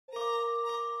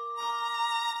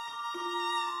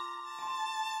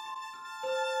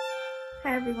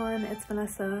Hi everyone, it's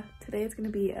Vanessa. Today it's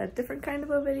going to be a different kind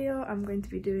of a video. I'm going to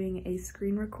be doing a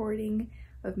screen recording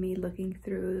of me looking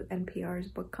through NPR's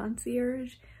book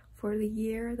Concierge for the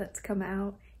year that's come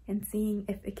out and seeing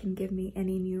if it can give me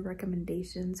any new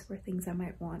recommendations for things I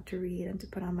might want to read and to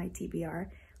put on my TBR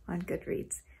on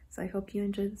Goodreads. So I hope you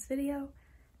enjoy this video.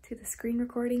 To the screen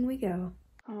recording we go.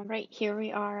 All right, here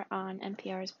we are on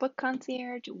NPR's Book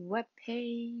Concierge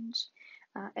webpage.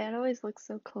 It always looks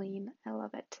so clean. I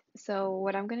love it. So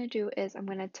what I'm going to do is I'm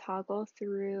going to toggle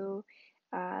through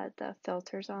the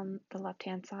filters on the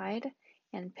left-hand side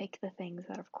and pick the things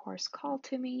that, of course, call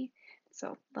to me.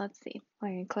 So let's see. I'm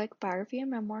going to click Biography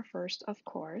and Memoir first, of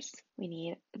course. We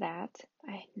need that.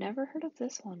 I never heard of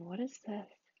this one. What is this?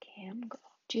 Cam Girl.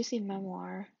 Juicy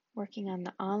Memoir. Working on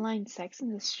the online sex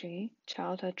industry,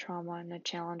 childhood trauma, and the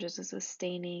challenges of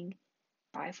sustaining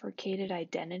bifurcated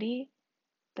identity.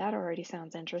 That already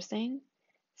sounds interesting.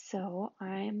 So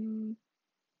I'm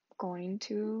going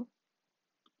to,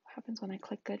 what happens when I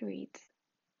click Goodreads?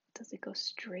 Does it go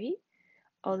straight?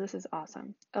 Oh, this is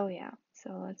awesome. Oh yeah,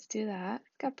 so let's do that.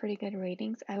 It's got pretty good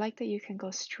ratings. I like that you can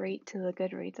go straight to the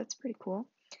Goodreads. That's pretty cool.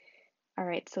 All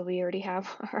right, so we already have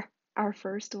our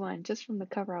first one. Just from the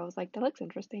cover, I was like, that looks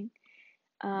interesting.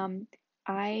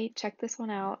 I checked this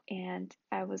one out and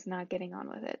I was not getting on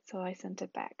with it, so I sent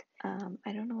it back.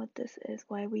 I don't know what this is.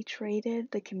 Why we traded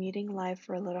the commuting life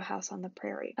for a little house on the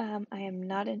prairie. I am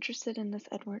not interested in this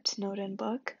Edward Snowden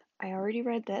book. I already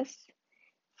read this.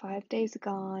 5 Days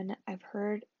Gone. I've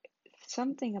heard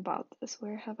something about this.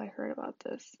 Where have I heard about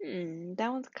this?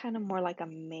 That one's kind of more like a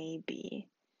maybe.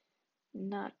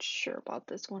 Not sure about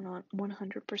this one on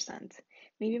 100%.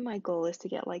 Maybe my goal is to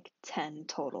get like 10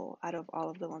 total out of all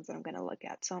of the ones that I'm going to look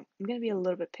at. So I'm going to be a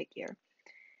little bit pickier.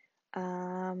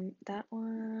 That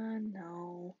one,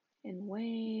 no. In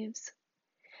Waves.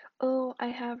 Oh, I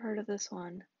have heard of this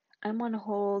one. I'm on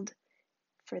hold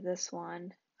for this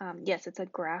one. Yes, it's a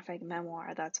graphic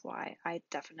memoir. That's why I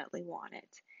definitely want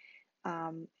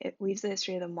it. It weaves the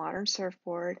history of the modern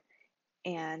surfboard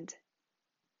and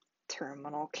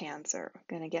terminal cancer.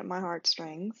 Gonna get my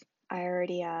heartstrings. I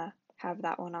already have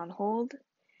that one on hold,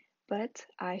 but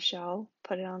I shall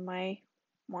put it on my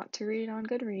want to read on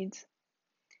Goodreads.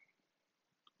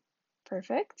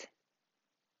 Perfect.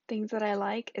 Things that I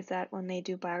like is that when they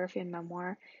do biography and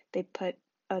memoir, they put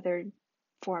other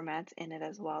formats in it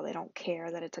as well. They don't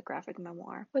care that it's a graphic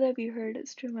memoir. What have you heard?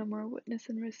 It's true memoir, witness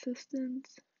and resistance.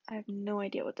 I have no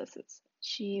idea what this is.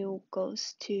 She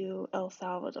goes to El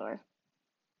Salvador.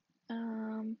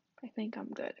 I think I'm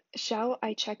good. Shao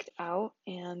I checked out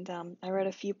and I read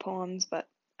a few poems, but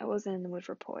I wasn't in the mood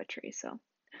for poetry, so.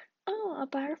 Oh, a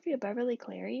biography of Beverly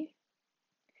Cleary.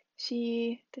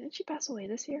 Didn't she pass away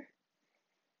this year?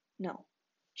 No.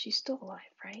 She's still alive,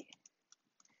 right?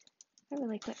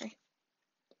 Beverly Cleary.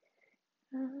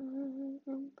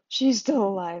 She's still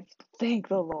alive. Thank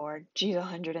the Lord. She's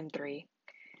 103.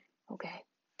 Okay.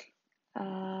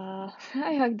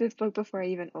 I hugged this book before I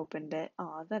even opened it.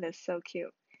 Aw, that is so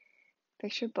cute.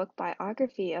 Picture book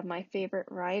biography of my favorite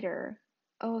writer.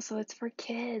 Oh, so it's for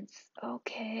kids.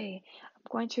 Okay. I'm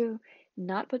going to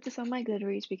not put this on my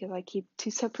Goodreads because I keep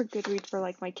two separate Goodreads for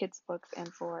like my kids' books and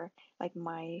for like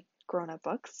my grown-up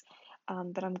books.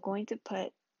 But I'm going to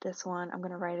put this one, I'm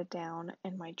going to write it down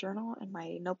in my journal, in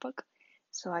my notebook,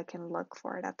 so I can look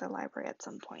for it at the library at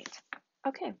some point.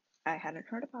 Okay. I hadn't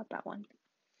heard about that one.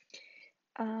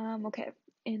 Okay.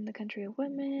 In the Country of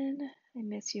Women, I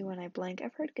Miss You When I Blank.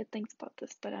 I've heard good things about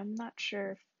this, but I'm not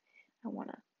sure if I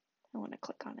wanna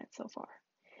click on it so far.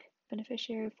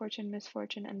 Beneficiary, Fortune,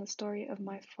 Misfortune, and the Story of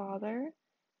My Father.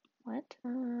 What?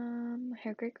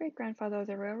 Her great-great-grandfather was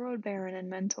a railroad baron and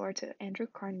mentor to Andrew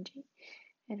Carnegie,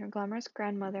 and her glamorous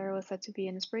grandmother was said to be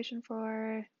an inspiration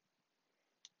for...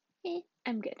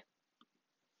 I'm good.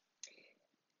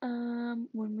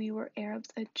 When We Were Arabs,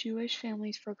 a Jewish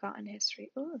family's forgotten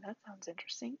history. Oh, that sounds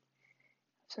interesting.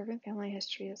 Observing family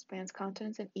history that spans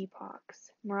continents and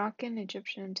epochs. Moroccan,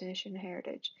 Egyptian, and Tunisian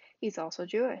heritage. He's also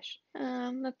Jewish.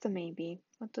 That's a maybe.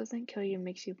 What doesn't kill you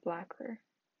makes you blacker.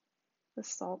 The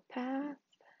Salt Path.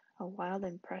 A Wild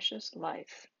and Precious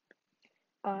Life.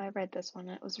 Oh, I read this one.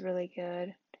 It was really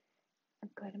good. A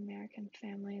Good American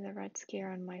Family, The Red Scare,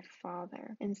 and My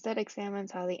Father. Instead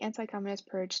examines how the anti-communist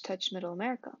purge touched Middle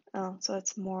America. Oh, so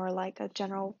it's more like a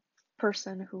general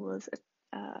person who was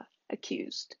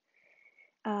accused.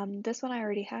 This one I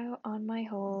already have on my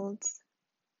holds.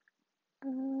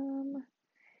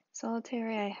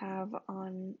 Solitary I have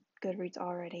on Goodreads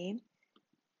already.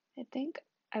 I think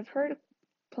I've heard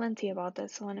plenty about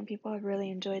this one and people have really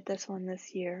enjoyed this one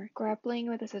this year. Grappling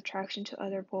with his attraction to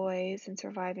other boys and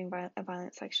surviving a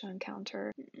violent sexual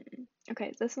encounter.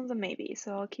 Okay, this one's a maybe,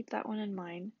 so I'll keep that one in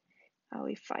mind. How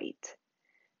we fight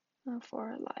for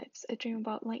our lives. I dream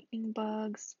about lightning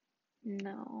bugs.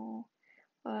 No.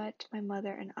 But my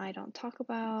mother and I don't talk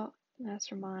about.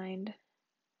 Mastermind.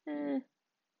 The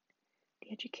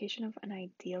education of an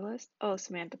idealist. Oh,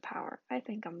 Samantha Power. I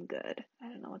think I'm good. I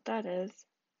don't know what that is.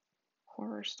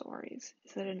 Horror stories.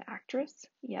 Is it an actress?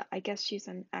 Yeah, I guess she's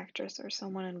an actress or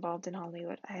someone involved in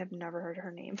Hollywood. I have never heard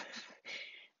her name.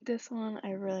 This one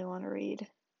I really want to read.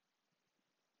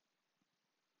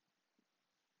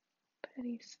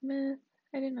 Patti Smith.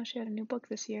 I didn't know she had a new book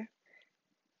this year.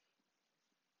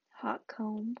 Hot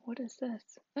Comb. What is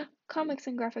this? Comics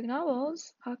and graphic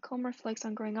novels. Hot Comb reflects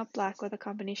on growing up black with a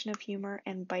combination of humor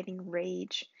and biting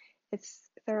rage. Its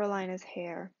thorough line is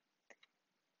hair.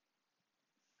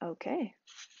 Okay.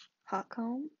 Hot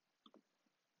Comb.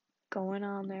 Going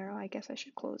on there. I guess I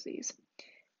should close these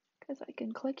because I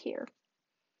can click here.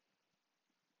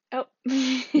 Oh,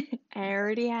 I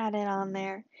already had it on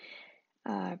there.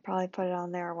 I probably put it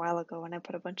on there a while ago when I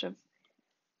put a bunch of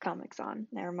comics on.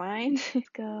 Never mind. Let's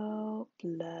go.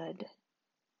 Blood.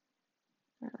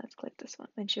 Let's click this one.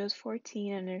 When she was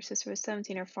 14 and her sister was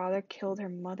 17, her father killed her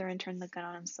mother and turned the gun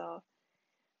on himself.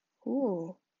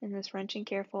 Ooh. In this wrenching,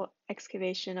 careful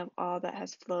excavation of all that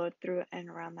has flowed through and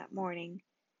around that morning,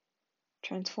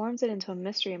 transforms it into a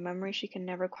mystery, a memory she can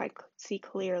never quite see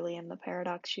clearly, and the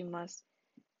paradox she must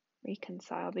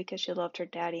reconcile because she loved her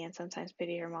daddy and sometimes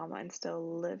pitied her mama and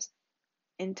still lives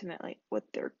intimately with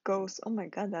their ghosts. Oh my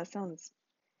god, that sounds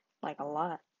like a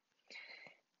lot.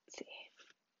 Let's see.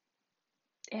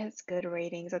 It has good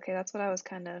ratings. Okay, that's what I was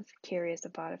kind of curious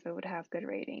about, if it would have good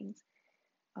ratings.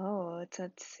 Oh, it's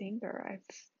a singer.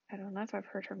 I don't know if I've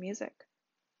heard her music.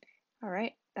 All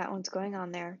right, that one's going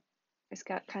on there. It's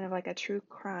got kind of like a true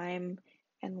crime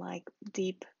and like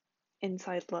deep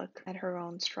inside look at her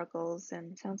own struggles,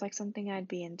 and sounds like something I'd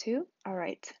be into. All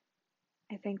right,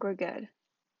 I think we're good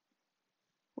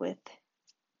with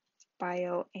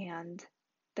bio, and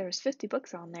there's 50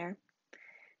 books on there,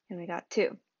 and we got 2.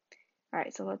 All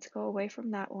right, so let's go away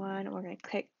from that one. We're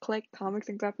gonna click comics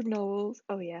and graphic novels.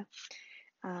 Oh yeah,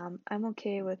 I'm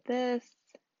okay with this.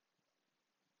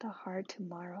 The Hard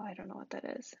Tomorrow. I don't know what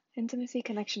that is. Intimacy,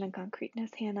 connection, and concreteness.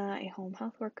 Hannah, a home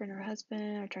health worker, and her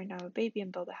husband are trying to have a baby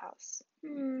and build a house.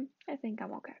 I think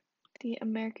I'm okay. The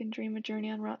American Dream, a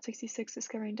journey on Route 66,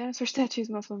 discovering dinosaur statues,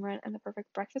 Muslim rent, and the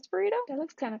perfect breakfast burrito. That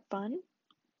looks kind of fun.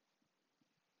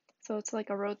 So it's like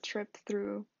a road trip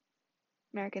through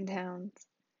American towns.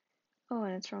 Oh,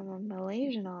 and it's from a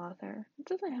Malaysian author. It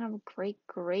doesn't have great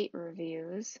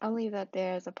reviews. I'll leave that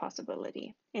there as a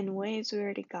possibility. In Waves We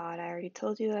Already Got, I already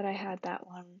told you that I had that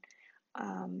one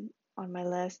on my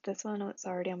list. This one was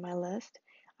already on my list.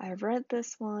 I've read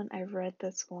this one.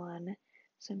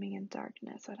 Swimming in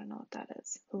Darkness. I don't know what that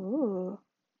is. Ooh.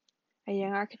 A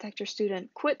young architecture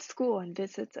student quits school and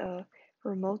visits a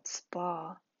remote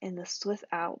spa in the Swiss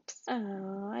Alps.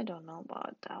 I don't know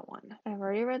about that one. I've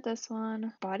already read this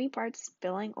one. Body parts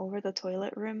spilling over the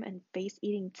toilet rim and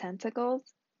face-eating tentacles.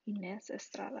 Ines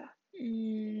Estrada.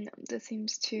 This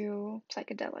seems too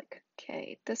psychedelic.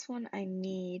 Okay, this one I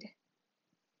need.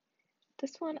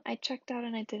 This one I checked out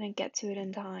and I didn't get to it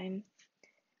in time.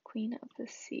 Queen of the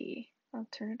Sea.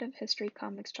 Alternative history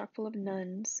comics chock full of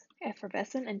nuns.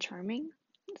 Effervescent and charming.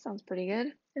 That sounds pretty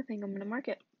good. I think I'm gonna mark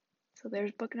it. So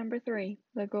there's book number 3.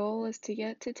 The goal is to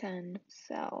get to 10.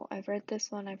 So I've read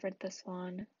this one. I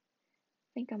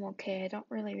think I'm okay. I don't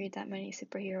really read that many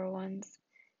superhero ones.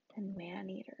 And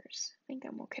Man-Eaters. I think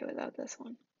I'm okay without this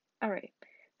one. Alright,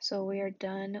 so we are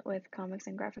done with comics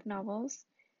and graphic novels.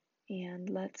 And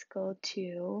let's go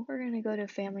to, we're gonna go to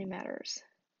Family Matters.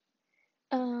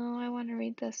 Oh, I want to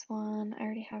read this one. I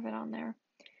already have it on there.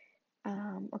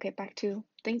 Okay, back to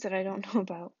things that I don't know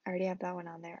about. I already have that one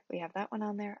on there. We have that one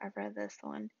on there. I've read this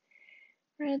one.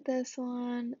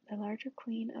 The Larger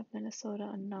Queen of Minnesota,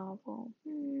 a novel.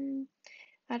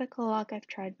 Medical Lock I've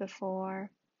tried before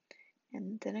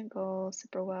and didn't go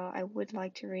super well. I would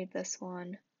like to read this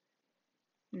one.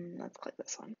 Let's click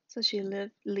this one. So she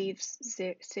leaves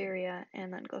Syria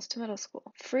and then goes to middle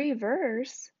school. Free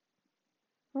verse?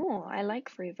 Oh, I like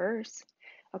free verse.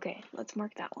 Okay, let's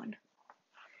mark that one.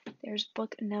 There's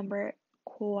book number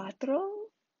 4.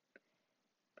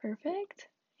 Perfect.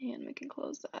 And we can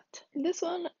close that. This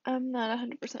one, I'm not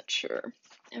 100% sure.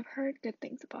 I've heard good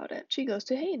things about it. She goes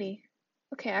to Haiti.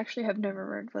 Okay, actually, I've never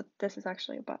read what this is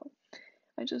actually about.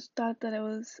 I just thought that it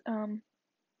was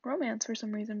romance for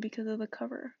some reason because of the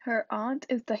cover. Her aunt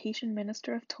is the Haitian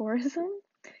Minister of Tourism,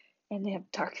 and they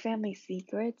have dark family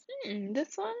secrets.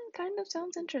 This one kind of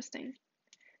sounds interesting.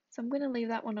 So I'm going to leave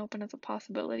that one open as a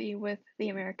possibility with the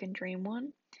American Dream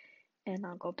one. and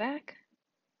I'll go back.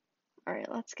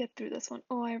 Alright, let's get through this one.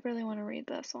 Oh, I really want to read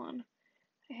this one.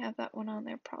 I have that one on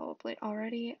there probably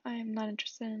already. I am not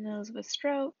interested in Elizabeth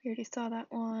Strout. We already saw that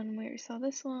one. We already saw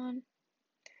this one.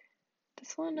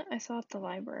 This one I saw at the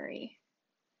library.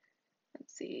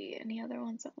 Let's see, any other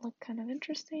ones that look kind of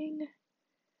interesting?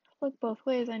 Look both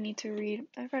ways. I need to read.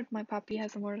 I read My Puppy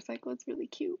Has a Motorcycle. It's really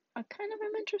cute. I kind of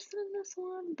am interested in this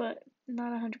one, but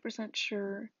not 100%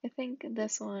 sure. I think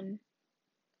this one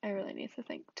I really need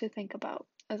to think about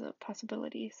as a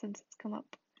possibility since it's come up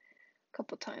a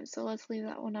couple times. So let's leave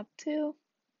that one up too.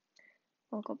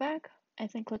 We'll go back. I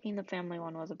think clicking the family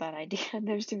one was a bad idea.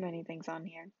 There's too many things on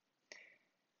here.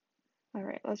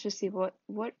 Alright, let's just see what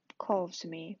calls to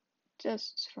me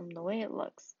just from the way it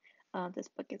looks. This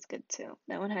book is good too.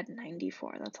 That one had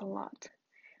 94. That's a lot.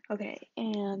 Okay,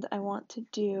 and I want to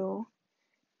do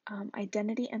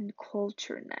identity and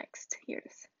culture next.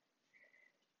 Here's.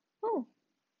 Oh,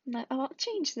 not a lot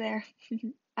changed there.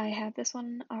 I have this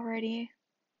one already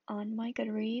on my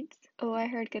Goodreads. Oh, I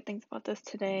heard good things about this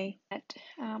today at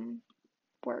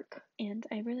work, and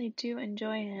I really do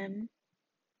enjoy him.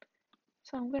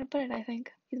 So I'm gonna put it, I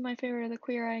think. He's my favorite of the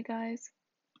Queer Eye guys.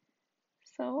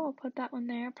 So I'll put that one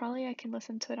there. Probably I can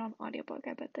listen to it on audiobook.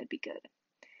 I bet that'd be good.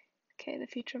 Okay, The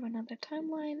Future of Another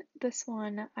Timeline. This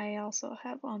one I also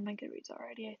have on my Goodreads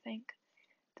already, I think.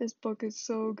 This book is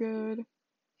so good.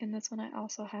 And this one I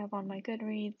also have on my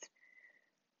Goodreads.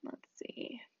 Let's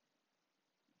see.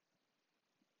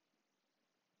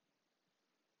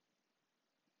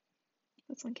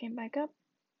 This one came back up.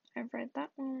 I've read that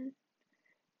one.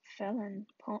 Felon.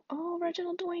 Oh,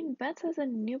 Reginald Dwayne Betts has a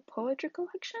new poetry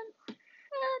collection?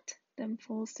 What? Them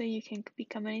fools say you can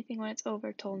become anything when it's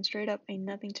over, told him straight up, ain't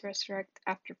nothing to resurrect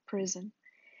after prison.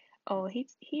 Oh, he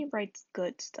writes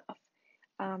good stuff.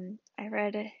 I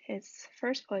read his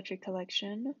first poetry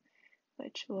collection,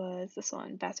 which was this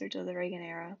one, Bastards of the Reagan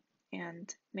Era,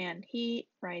 and man, he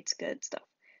writes good stuff.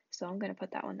 So I'm gonna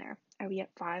put that one there. Are we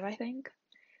at 5, I think?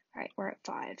 Alright, we're at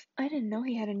 5. I didn't know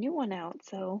he had a new one out,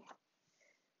 so.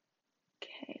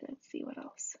 Okay, let's see what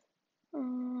else.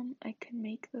 I Can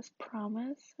Make This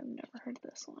Promise. I've never heard of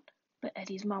this one. But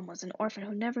Eddie's mom was an orphan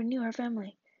who never knew her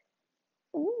family.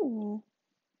 Ooh.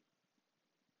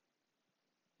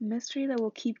 Mystery that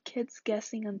will keep kids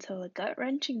guessing until a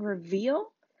gut-wrenching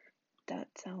reveal? That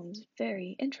sounds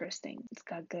very interesting. It's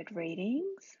got good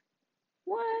ratings.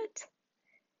 What?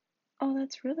 Oh,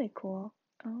 that's really cool.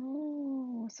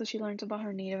 Oh, so she learns about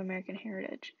her Native American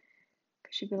heritage.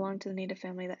 Because she belonged to the Native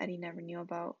family that Eddie never knew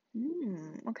about.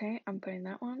 Okay, I'm putting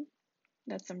that one.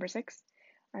 That's number 6.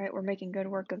 Alright, we're making good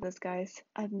work of this, guys.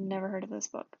 I've never heard of this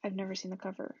book. I've never seen the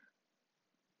cover.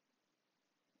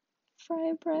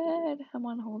 Fry bread. I'm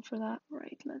on hold for that.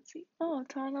 Right, let's see. Oh,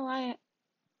 Tonalai.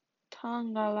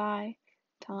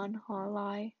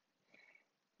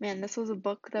 Man, this was a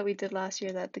book that we did last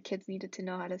year that the kids needed to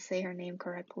know how to say her name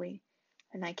correctly.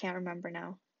 And I can't remember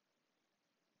now.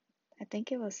 I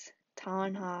think it was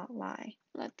Tonalai.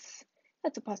 That's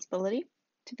a possibility.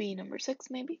 To be number 6,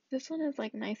 maybe. This one is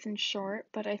like nice and short,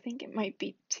 but I think it might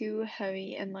be too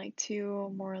heavy and like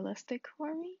too moralistic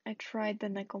for me. I tried the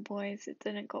Nickel Boys, it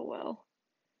didn't go well.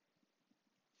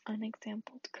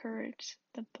 Unexampled Courage,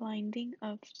 The Blinding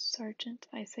of Sergeant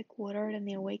Isaac Woodard and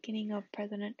the Awakening of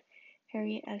President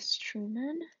Harry S.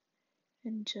 Truman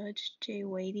and Judge J.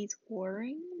 Wade's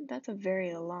Warring. That's a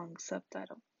very long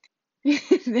subtitle.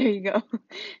 There you go.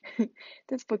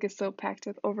 This book is so packed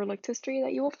with overlooked history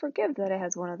that you will forgive that it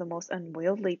has one of the most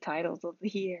unwieldy titles of the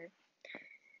year.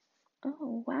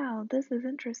 Oh, wow, this is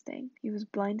interesting. He was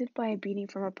blinded by a beating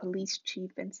from a police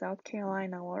chief in South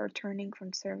Carolina while returning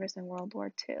from service in World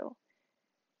War II.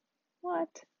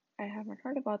 What? I haven't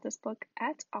heard about this book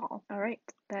at all. Alright,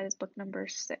 that is book number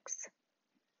 6.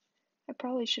 I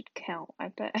probably should count. I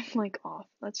bet I'm like off.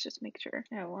 Let's just make sure.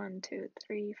 Yeah, 1, 2,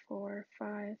 3, 4,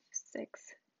 5,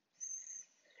 6,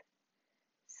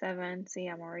 7. See,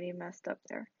 I'm already messed up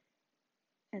there.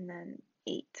 And then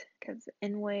 8, because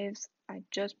In Waves I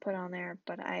just put on there,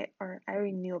 but I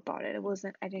already knew about it.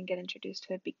 I didn't get introduced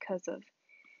to it because of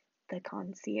the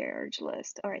concierge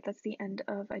list. Alright, that's the end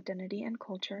of identity and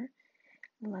culture.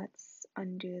 Let's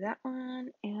undo that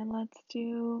one and let's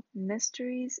do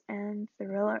mysteries and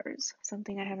thrillers,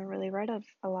 something I haven't really read of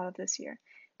a lot of this year.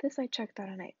 This I checked out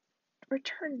and I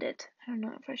returned it. I don't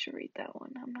know if I should read that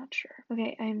one. I'm not sure.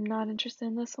 Okay, I'm not interested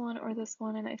in this one or this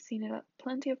one, and I've seen it at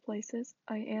plenty of places.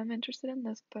 I am interested in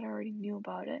this, but I already knew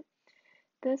about it.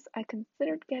 This I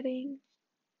considered getting.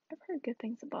 I've heard good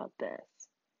things about this.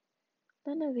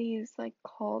 None of these like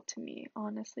call to me,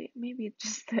 honestly. Maybe it's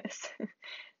just this.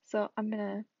 So I'm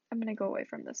gonna go away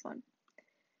from this one.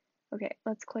 Okay,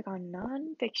 let's click on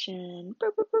nonfiction.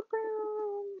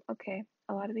 Okay,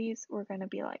 a lot of these were gonna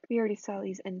be like, we already saw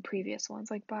these in previous ones,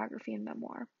 like biography and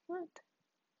memoir. What?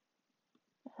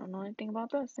 I don't know anything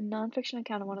about this. A nonfiction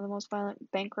account of one of the most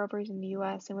violent bank robberies in the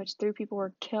US, in which 3 people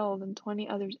were killed and 20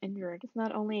 others injured. It's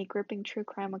not only a gripping true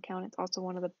crime account, it's also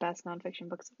one of the best nonfiction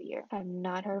books of the year. I've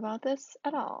not heard about this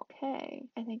at all. Okay,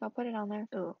 I think I'll put it on there.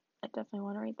 Ooh, I definitely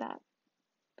want to read that.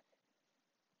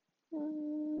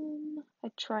 I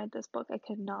tried this book. I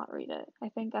could not read it. I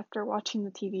think after watching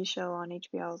the TV show on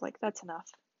HBO, I was like, that's enough.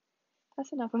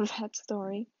 That's enough of that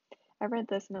story. I read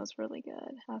this and it was really good.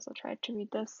 I also tried to read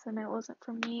this and it wasn't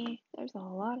for me. There's a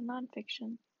lot of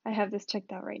nonfiction. I have this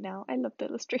checked out right now. I love the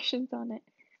illustrations on it.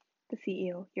 The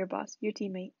CEO, your boss, your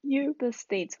teammate, you, the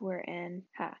states we're in.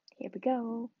 Ha, here we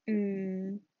go.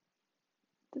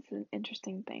 This is an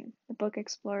interesting thing. The book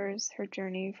explores her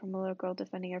journey from a little girl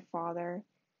defending her father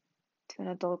to an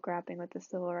adult grappling with the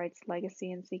civil rights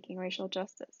legacy and seeking racial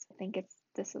justice. I think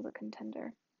this is a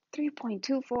contender.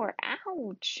 3.24.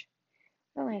 Ouch!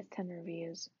 It only has 10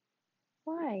 reviews.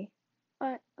 Why?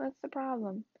 What's the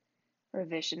problem?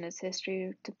 Revisionist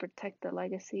history to protect the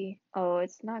legacy. Oh,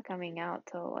 it's not coming out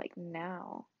till like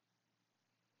now.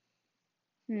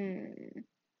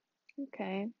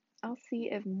 Okay. I'll see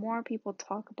if more people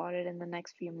talk about it in the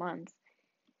next few months.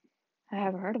 I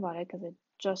haven't heard about it because it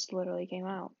just literally came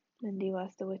out. In the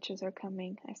US, the witches are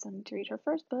coming. I still need to read her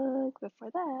first book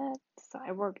before that.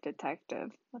 Cyborg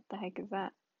Detective. What the heck is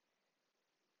that?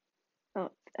 Oh,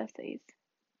 it's essays.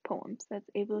 Poems. That's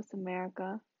Ableist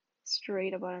America.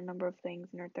 Straight about a number of things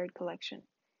in her third collection.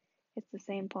 It's the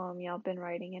same poem y'all been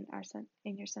writing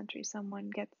in your century. Someone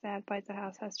gets sad, buys a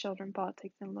house, has children,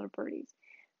 politics, and little birdies.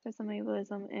 There's some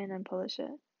ableism in and polish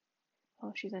it.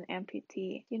 Oh, she's an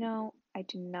amputee. You know, I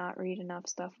do not read enough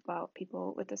stuff about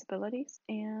people with disabilities,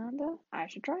 and I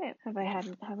should try it.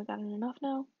 Haven't gotten enough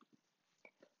now?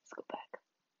 Let's go back.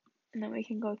 And then we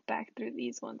can go back through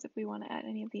these ones if we want to add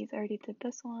any of these. I already did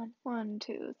this one. 1,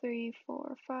 2, 3,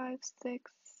 4, 5,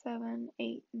 6, 7,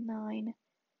 8, 9,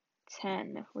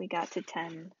 10. We got to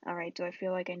 10. Alright, do I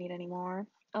feel like I need any more?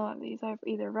 A lot of these I've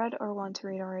either read or want to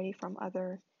read already from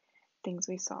other things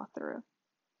we saw through.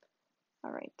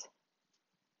 Alright.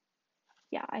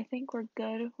 Yeah, I think we're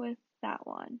good with that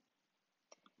one.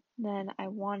 Then I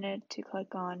wanted to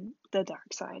click on the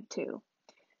dark side too,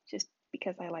 just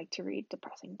because I like to read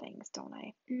depressing things, don't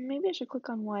I? Maybe I should click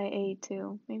on YA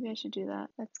too. Maybe I should do that.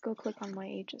 Let's go click on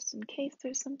YA just in case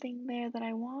there's something there that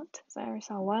I want. So I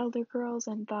saw Wilder Girls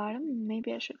and thought,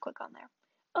 maybe I should click on there.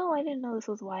 Oh, I didn't know this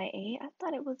was YA. I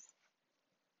thought it was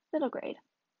middle grade.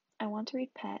 I want to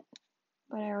read Pet,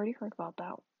 but I already heard about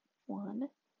that one.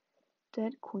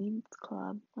 Dead Queen's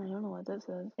Club. I don't know what this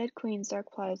is. Dead Queen's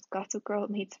Dark Plies Gossip Girl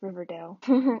meets Riverdale.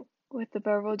 With the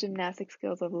verbal gymnastic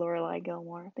skills of Lorelai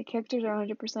Gilmore. The characters are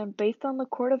 100% based on the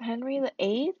court of Henry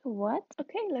VIII? What?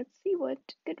 Okay, let's see what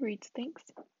Goodreads thinks.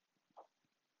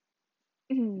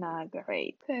 Not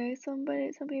great. Okay, some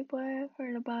people have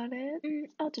heard about it.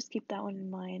 I'll just keep that one in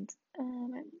mind.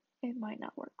 It might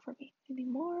not work for me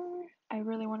anymore. I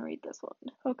really want to read this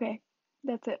one. Okay,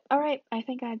 that's it. Alright, I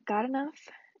think I got enough.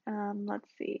 Let's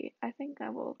see. I think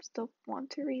I will still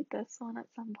want to read this one at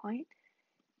some point.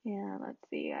 Yeah, let's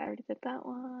see. I already did that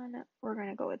one. We're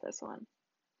gonna go with this one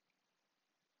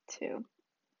too.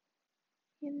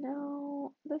 You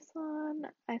know, this one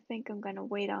I think I'm gonna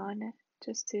wait on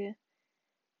just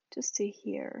to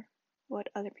hear what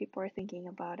other people are thinking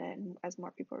about it, and as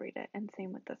more people read it. And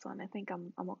same with this one. I think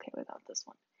I'm okay without this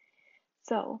one.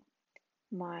 So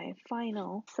my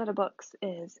final set of books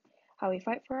is How We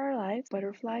Fight for Our Lives,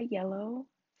 Butterfly Yellow,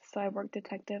 Cyborg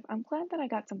Detective. I'm glad that I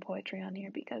got some poetry on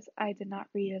here because I did not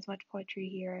read as much poetry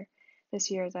here this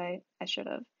year as I should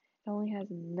have. It only has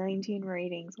 19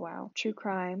 ratings. Wow. True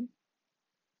crime,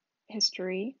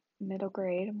 history, middle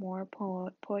grade, more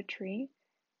poetry,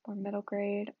 more middle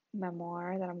grade,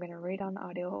 memoir that I'm going to read on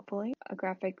audio hopefully, a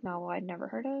graphic novel I'd never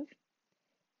heard of,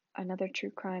 another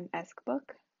true crime-esque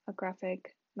book, a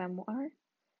graphic memoir,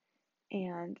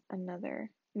 and another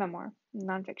memoir,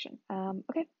 nonfiction.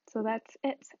 Okay, so that's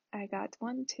it. I got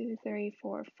 1, 2, 3,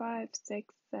 4, 5,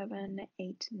 6, 7,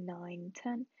 8, 9,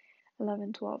 10,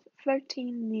 11, 12,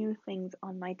 13 new things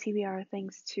on my TBR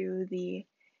thanks to the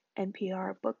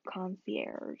NPR Book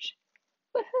Concierge.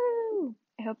 Woohoo!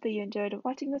 I hope that you enjoyed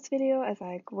watching this video as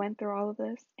I went through all of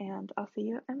this, and I'll see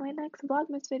you in my next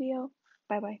Vlogmas video.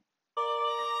 Bye bye.